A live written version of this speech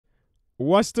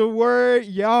What's the word,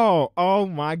 y'all? Oh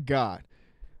my God.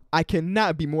 I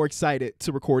cannot be more excited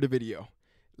to record a video.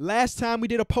 Last time we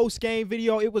did a post-game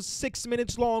video, it was 6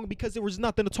 minutes long because there was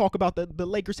nothing to talk about. The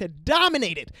Lakers had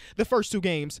dominated the first two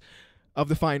games of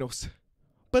the finals.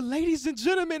 But ladies and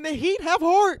gentlemen, the Heat have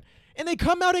heart. And they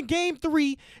come out in game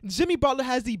 3. Jimmy Butler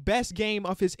has the best game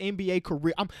of his NBA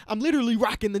career. I'm literally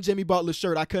rocking the Jimmy Butler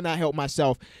shirt. I could not help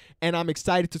myself. And I'm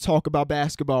excited to talk about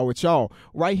basketball with y'all.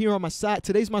 Right here on my side.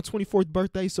 Today's my 24th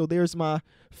birthday, so there's my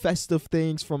festive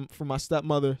things from my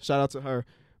stepmother. Shout out to her.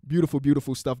 Beautiful,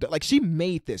 beautiful stuff. Like, she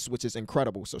made this, which is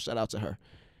incredible, so shout out to her.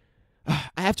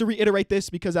 I have to reiterate this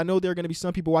because I know there are going to be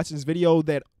some people watching this video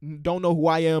that don't know who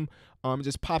I am. It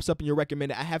just pops up in your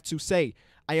recommended. I have to say,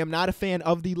 I am not a fan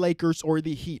of the Lakers or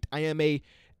the Heat. I am a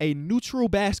neutral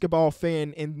basketball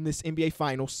fan in this NBA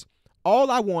Finals.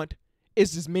 All I want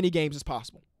is as many games as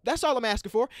possible. That's all I'm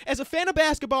asking for. As a fan of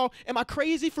basketball, am I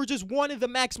crazy for just wanting the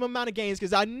maximum amount of games?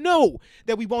 Because I know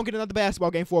that we won't get another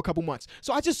basketball game for a couple months.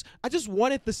 So I just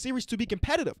wanted the series to be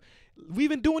competitive.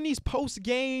 We've been doing these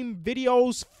post-game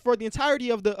videos for the entirety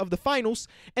of the finals.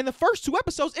 And the first 2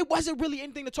 episodes, it wasn't really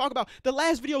anything to talk about. The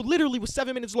last video literally was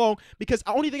 7 minutes long because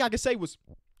the only thing I could say was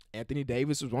Anthony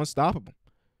Davis was unstoppable.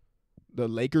 The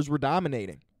Lakers were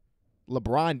dominating.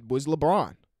 LeBron was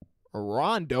LeBron.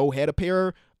 Rondo had a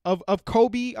pair of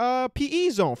Kobe PE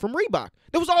zone from Reebok.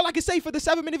 That was all I could say for the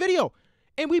 7-minute video.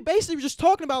 And we basically were just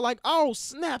talking about like, oh,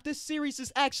 snap, this series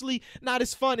is actually not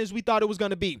as fun as we thought it was going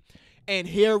to be. And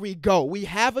here we go. We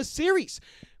have a series.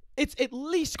 It's at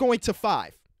least going to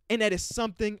 5. And that is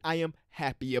something I am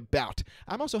happy about.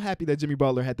 I'm also happy that Jimmy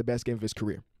Butler had the best game of his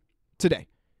career today.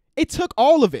 It took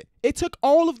all of it. It took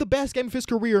all of the best game of his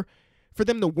career for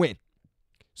them to win.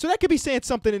 So that could be saying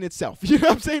something in itself. You know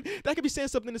what I'm saying? That could be saying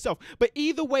something in itself. But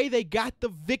either way, they got the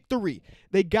victory.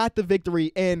 They got the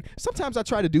victory. And sometimes I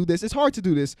try to do this. It's hard to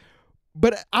do this.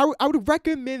 But I would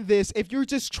recommend this if you're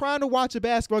just trying to watch a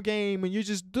basketball game and you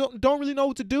just don't really know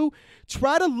what to do.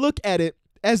 Try to look at it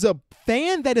as a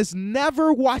fan that has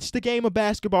never watched a game of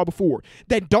basketball before,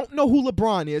 that don't know who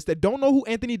LeBron is, that don't know who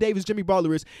Anthony Davis, Jimmy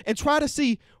Butler is, and try to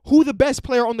see who the best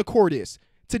player on the court is.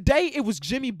 Today, it was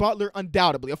Jimmy Butler,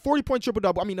 undoubtedly. A 40-point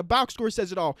triple-double. I mean, the box score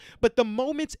says it all. But the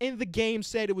moments in the game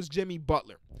said it was Jimmy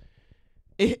Butler.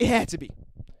 It had to be.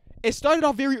 It started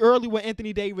off very early with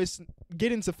Anthony Davis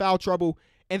getting into foul trouble,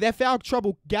 and that foul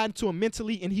trouble got into him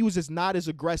mentally, and he was just not as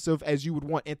aggressive as you would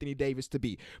want Anthony Davis to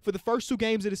be. For the first 2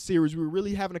 games of the series, we were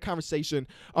really having a conversation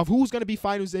of who's going to be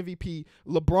Finals MVP,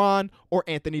 LeBron or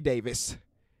Anthony Davis.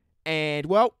 And,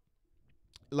 well,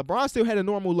 LeBron still had a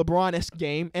normal LeBron-esque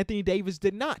game. Anthony Davis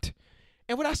did not.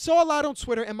 And what I saw a lot on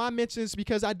Twitter and my mentions,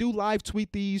 because I do live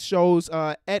tweet these shows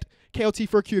at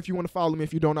KLT4Q if you want to follow me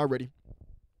if you don't already.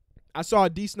 I saw a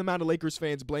decent amount of Lakers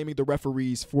fans blaming the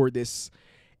referees for this.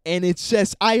 And it's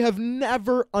just, I have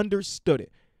never understood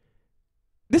it.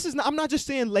 I'm not just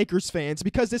saying Lakers fans,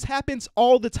 because this happens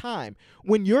all the time.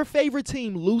 When your favorite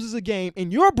team loses a game,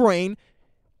 in your brain,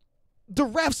 the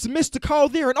refs missed the call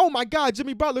there. And oh my God,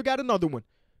 Jimmy Butler got another one.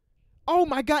 Oh,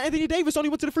 my God, Anthony Davis only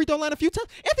went to the free throw line a few times.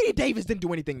 Anthony Davis didn't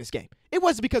do anything this game. It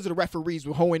wasn't because of the referees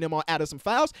were holding him out of some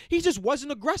fouls. He just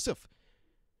wasn't aggressive.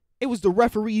 It was the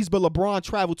referees, but LeBron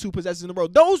traveled 2 possessions in a row.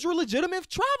 Those were legitimate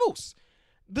travels.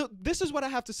 This is what I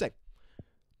have to say.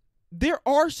 There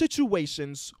are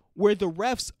situations where the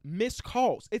refs miss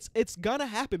calls. It's going to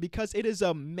happen because it is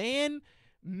a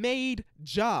man-made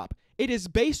job. It is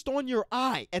based on your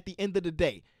eye at the end of the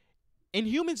day. And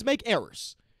humans make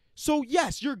errors. So,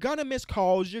 yes, you're going to miss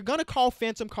calls. You're going to call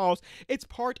phantom calls. It's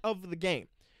part of the game.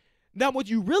 Now, what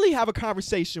you really have a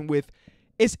conversation with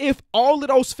is if all of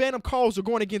those phantom calls are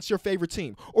going against your favorite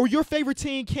team or your favorite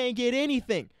team can't get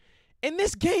anything. In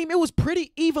this game, it was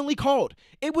pretty evenly called.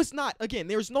 It was not, again,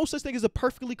 there's no such thing as a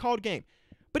perfectly called game,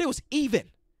 but it was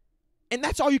even. And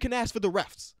that's all you can ask for the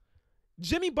refs.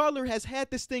 Jimmy Butler has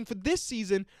had this thing for this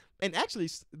season, and actually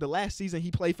the last season he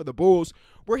played for the Bulls,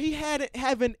 where he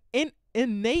have an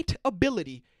innate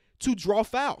ability to draw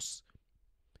fouls.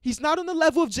 He's not on the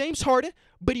level of James Harden,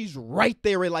 but he's right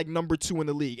there at like number 2 in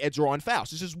the league at drawing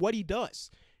fouls. It's just what he does.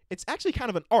 It's actually kind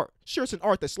of an art. Sure, it's an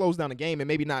art that slows down the game and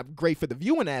maybe not great for the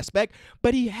viewing aspect,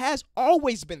 but he has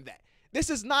always been that. This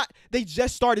is not, they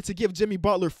just started to give Jimmy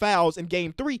Butler fouls in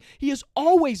game 3. He has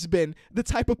always been the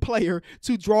type of player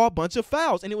to draw a bunch of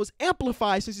fouls, and it was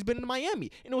amplified since he's been in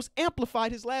Miami, and it was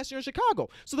amplified his last year in Chicago.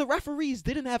 So the referees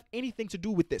didn't have anything to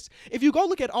do with this. If you go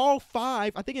look at all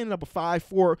 5, I think it ended up with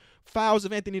 4 fouls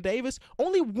of Anthony Davis,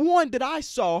 only 1 that I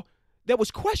saw that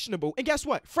was questionable. And guess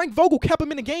what? Frank Vogel kept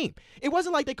him in the game. It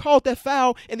wasn't like they called that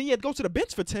foul and then he had to go to the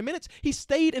bench for 10 minutes. He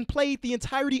stayed and played the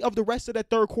entirety of the rest of that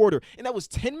third quarter, and that was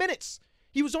 10 minutes.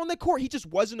 He was on the court. He just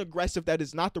wasn't aggressive. That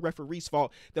is not the referee's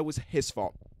fault. That was his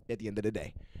fault at the end of the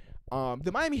day.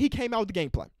 The Miami Heat came out with the game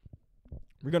plan.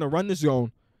 We're gonna run the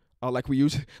zone like we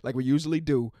usually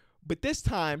do, but this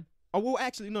time,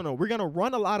 we're gonna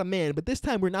run a lot of man, but this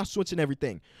time we're not switching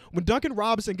everything. When Duncan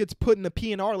Robinson gets put in the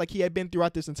PNR like he had been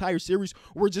throughout this entire series,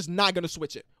 we're just not gonna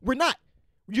switch it. We're not.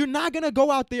 You're not going to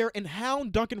go out there and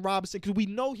hound Duncan Robinson because we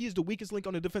know he's the weakest link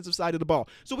on the defensive side of the ball.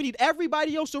 So we need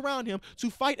everybody else around him to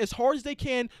fight as hard as they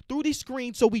can through these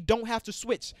screens so we don't have to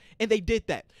switch. And they did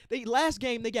that. Last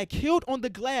game, they got killed on the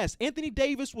glass. Anthony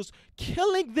Davis was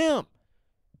killing them.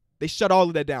 They shut all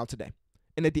of that down today.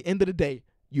 And at the end of the day,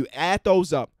 you add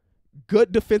those up.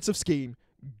 Good defensive scheme,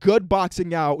 good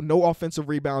boxing out, no offensive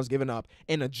rebounds given up,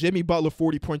 and a Jimmy Butler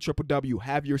 40-point triple-W.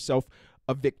 Have yourself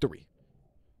a victory.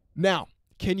 Now,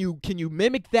 Can you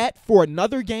mimic that for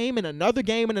another game and another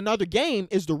game and another game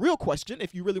is the real question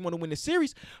if you really want to win the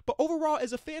series. But overall,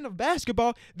 as a fan of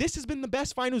basketball, this has been the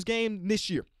best finals game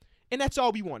this year. And that's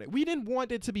all we wanted. We didn't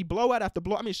want it to be blowout after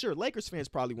blowout. I mean, sure, Lakers fans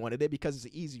probably wanted it because it's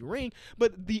an easy ring.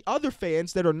 But the other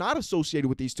fans that are not associated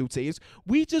with these two teams,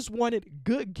 we just wanted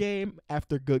good game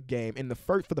after good game. And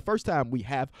for the first time, we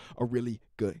have a really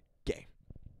good game.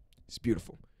 It's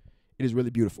beautiful. It is really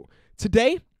beautiful.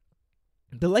 Today,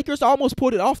 the Lakers almost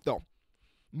pulled it off, though.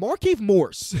 Markieff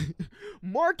Morris.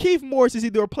 Markieff Morris is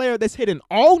either a player that's hitting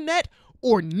all net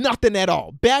or nothing at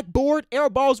all. Backboard, air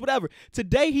balls, whatever.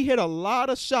 Today, he hit a lot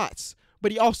of shots,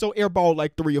 but he also airballed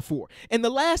like 3 or 4. In the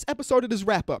last episode of this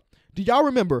wrap-up, do y'all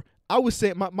remember, I was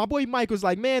saying, my boy Mike was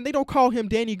like, man, they don't call him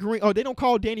Danny Green, or they don't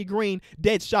call Danny Green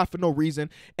dead shot for no reason.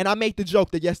 And I made the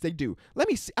joke that, yes, they do. Let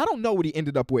me see. I don't know what he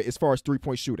ended up with as far as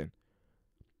three-point shooting.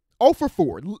 0 for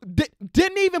 4.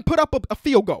 Didn't even put up a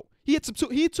field goal. He had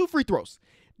 2 free throws.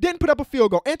 Didn't put up a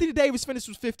field goal. Anthony Davis finished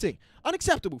with 15.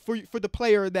 Unacceptable for the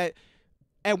player that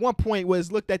at one point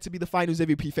was looked at to be the Finals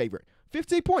MVP favorite.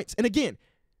 15 points. And again,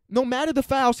 no matter the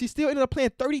fouls, he still ended up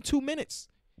playing 32 minutes.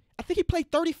 I think he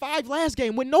played 35 last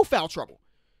game with no foul trouble.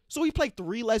 So he played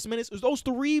 3 less minutes. Was those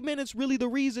 3 minutes really the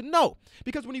reason? No.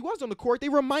 Because when he was on the court, they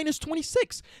were minus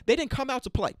 26. They didn't come out to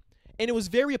play. And it was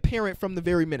very apparent from the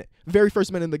very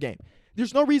first minute of the game.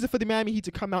 There's no reason for the Miami Heat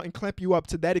to come out and clamp you up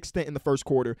to that extent in the first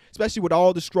quarter, especially with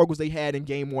all the struggles they had in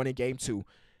Game 1 and Game 2.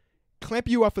 Clamp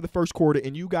you up for the first quarter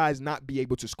and you guys not be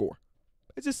able to score.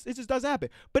 It just does happen.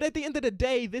 But at the end of the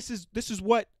day, this is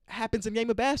what happens in a game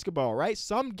of basketball, right?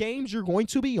 Some games you're going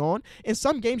to be on and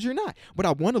some games you're not. What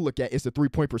I want to look at is the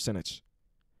three-point percentage.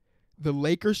 The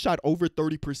Lakers shot over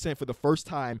 30% for the first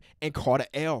time and caught an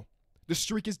L. The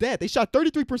streak is dead. They shot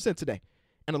 33% today.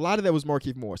 And a lot of that was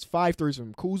Markieff Morris. 5 threes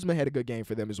from Kuzma had a good game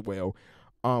for them as well.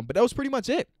 But that was pretty much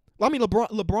it. I mean,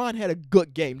 LeBron had a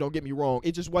good game. Don't get me wrong.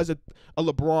 It just wasn't a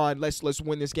LeBron, let's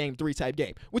win this game 3 type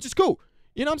game, which is cool.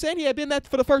 You know what I'm saying? He had been that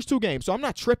for the first 2 games. So I'm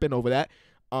not tripping over that,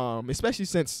 especially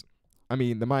since, I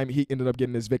mean, the Miami Heat ended up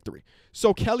getting this victory.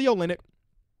 So Kelly Olynyk,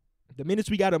 the minutes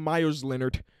we got of Myers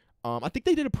Leonard, I think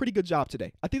they did a pretty good job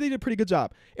today.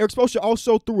 Eric Spoelstra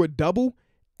also threw a double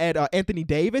at Anthony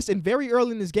Davis, and very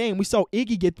early in this game, we saw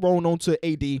Iggy get thrown onto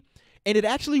AD, and it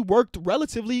actually worked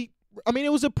relatively. I mean,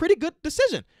 it was a pretty good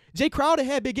decision. Jay Crowder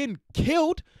had been getting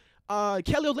killed.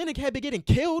 Kelly Olynyk had been getting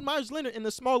killed. Myers Leonard, in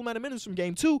the small amount of minutes from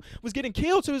Game 2, was getting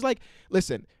killed. So it was like,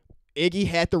 listen, Iggy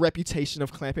had the reputation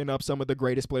of clamping up some of the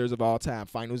greatest players of all time.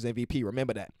 Finals MVP.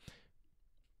 Remember that.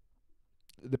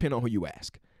 Depending on who you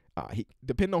ask.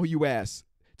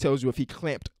 Tells you if he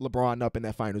clamped LeBron up in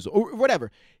that finals or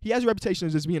whatever. He has a reputation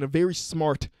as just being a very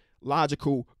smart,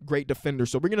 logical, great defender.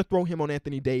 So we're going to throw him on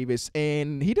Anthony Davis.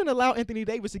 And he didn't allow Anthony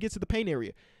Davis to get to the paint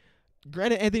area.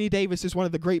 Granted, Anthony Davis is one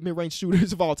of the great mid-range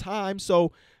shooters of all time.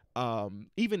 So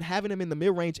even having him in the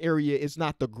mid-range area is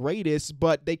not the greatest,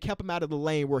 but they kept him out of the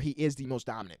lane where he is the most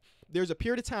dominant. There's a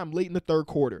period of time late in the third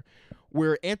quarter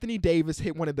where Anthony Davis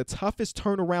hit one of the toughest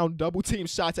turnaround double-team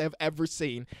shots I've ever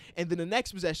seen. And then the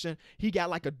next possession, he got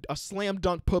like a slam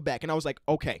dunk putback. And I was like,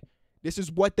 okay, this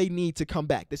is what they need to come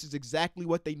back. This is exactly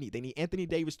what they need. They need Anthony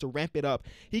Davis to ramp it up.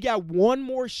 He got one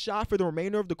more shot for the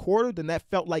remainder of the quarter, then that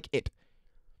felt like it.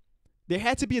 There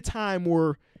had to be a time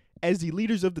where, as the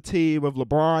leaders of the team, of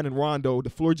LeBron and Rondo, the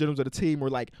floor generals of the team, were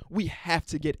like, we have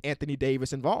to get Anthony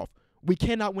Davis involved. We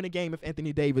cannot win a game if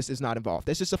Anthony Davis is not involved.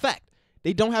 That's just a fact.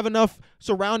 They don't have enough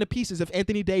surrounding pieces. If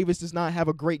Anthony Davis does not have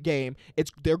a great game,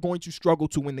 they're going to struggle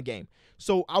to win the game.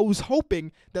 So I was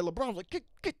hoping that LeBron was like,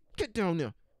 get down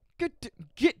there.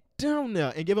 Get down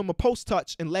there and give him a post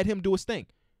touch and let him do his thing.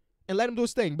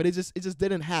 But it just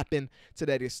didn't happen to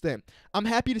that extent. I'm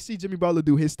happy to see Jimmy Butler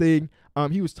do his thing.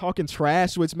 He was talking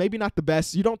trash, which maybe not the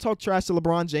best. You don't talk trash to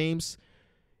LeBron James.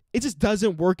 It just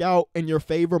doesn't work out in your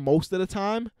favor most of the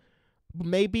time. But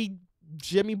maybe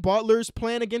Jimmy Butler's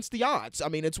playing against the odds. I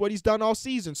mean, it's what he's done all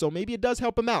season, so maybe it does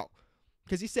help him out.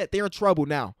 Because he said they're in trouble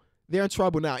now. They're in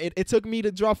trouble now. It took me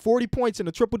to drop 40 points in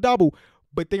a triple-double,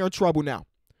 but they're in trouble now.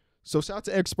 So shout out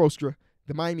to Eric Spoelstra,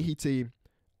 the Miami Heat team.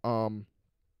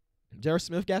 J.R.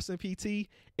 Smith got some PT,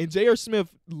 and J.R.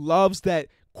 Smith loves that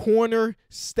corner,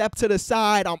 step to the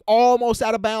side, I'm almost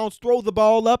out of bounds, throw the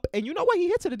ball up, and you know what? He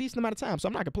hits it a decent amount of time, so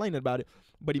I'm not complaining about it,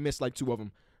 but he missed like 2 of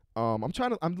them.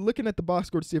 I'm looking at the box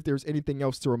score to see if there's anything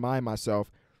else to remind myself.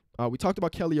 We talked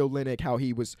about Kelly Olynyk, how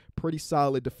he was pretty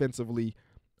solid defensively.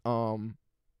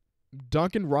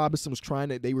 Duncan Robinson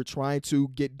they were trying to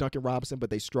get Duncan Robinson, but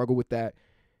they struggled with that.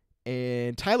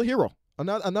 And Tyler Hero,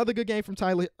 another good game from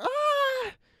Tyler.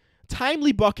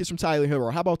 Timely buckets from Tyler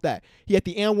Hero. How about that? He had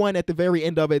the and-one at the very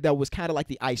end of it that was kind of like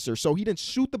the icer. So he didn't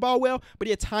shoot the ball well, but he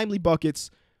had timely buckets.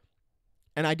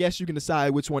 And I guess you can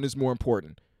decide which one is more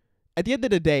important. At the end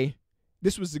of the day,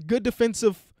 this was a good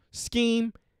defensive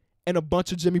scheme and a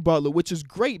bunch of Jimmy Butler, which is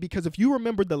great because if you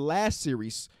remember the last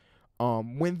series,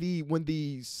 when the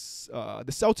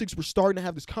Celtics were starting to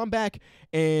have this comeback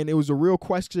and it was a real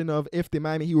question of if the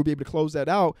Miami Heat would be able to close that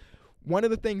out, one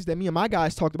of the things that me and my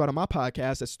guys talked about on my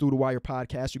podcast, that's Through the Wire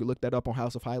podcast, you can look that up on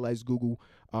House of Highlights, Google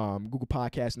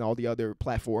Podcasts, and all the other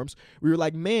platforms. We were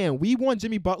like, man, we want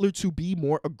Jimmy Butler to be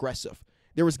more aggressive.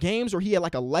 There was games where he had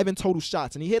like 11 total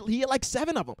shots, and he hit like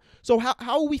 7 of them. So how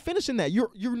are we finishing that?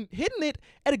 You're hitting it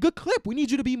at a good clip. We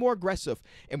need you to be more aggressive.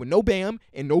 And with no Bam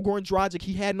and no Goran Dragic,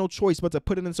 he had no choice but to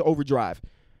put it into overdrive.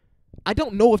 I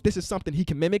don't know if this is something he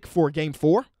can mimic for Game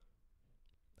 4.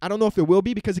 I don't know if it will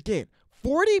be because, again,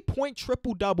 40-point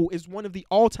triple-double is one of the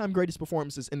all-time greatest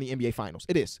performances in the NBA Finals.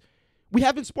 It is. We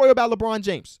haven't spoiled about LeBron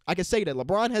James. I can say that.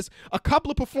 LeBron has a couple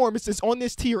of performances on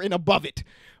this tier and above it.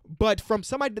 But from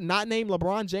somebody not named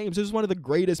LeBron James, this is one of the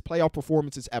greatest playoff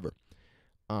performances ever.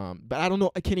 But I don't know.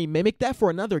 Can he mimic that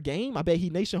for another game? I bet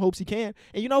Heat Nation hopes he can.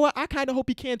 And you know what? I kind of hope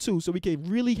he can too, so we can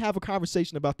really have a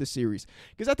conversation about this series.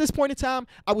 Because at this point in time,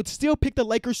 I would still pick the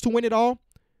Lakers to win it all.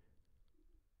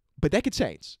 But that could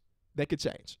change. That could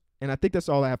change. And I think that's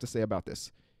all I have to say about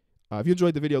this. If you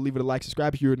enjoyed the video, leave it a like,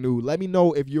 subscribe if you're new. Let me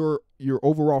know if your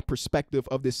overall perspective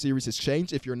of this series has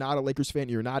changed. If you're not a Lakers fan,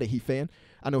 you're not a Heat fan.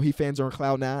 I know Heat fans are on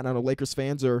cloud nine. I know Lakers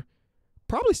fans are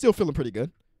probably still feeling pretty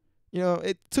good. You know,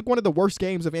 it took one of the worst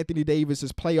games of Anthony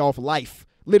Davis's playoff life,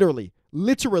 literally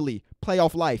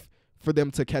playoff life, for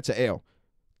them to catch an L.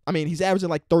 I mean, he's averaging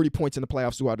like 30 points in the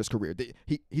playoffs throughout his career.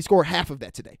 He scored half of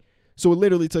that today. So it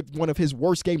literally took one of his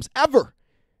worst games ever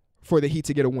for the Heat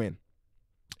to get a win.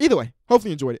 Either way,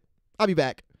 hopefully you enjoyed it. I'll be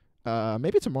back.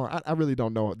 Maybe tomorrow. I really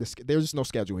don't know. There's just no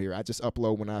schedule here. I just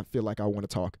upload when I feel like I want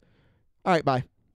to talk. All right, bye.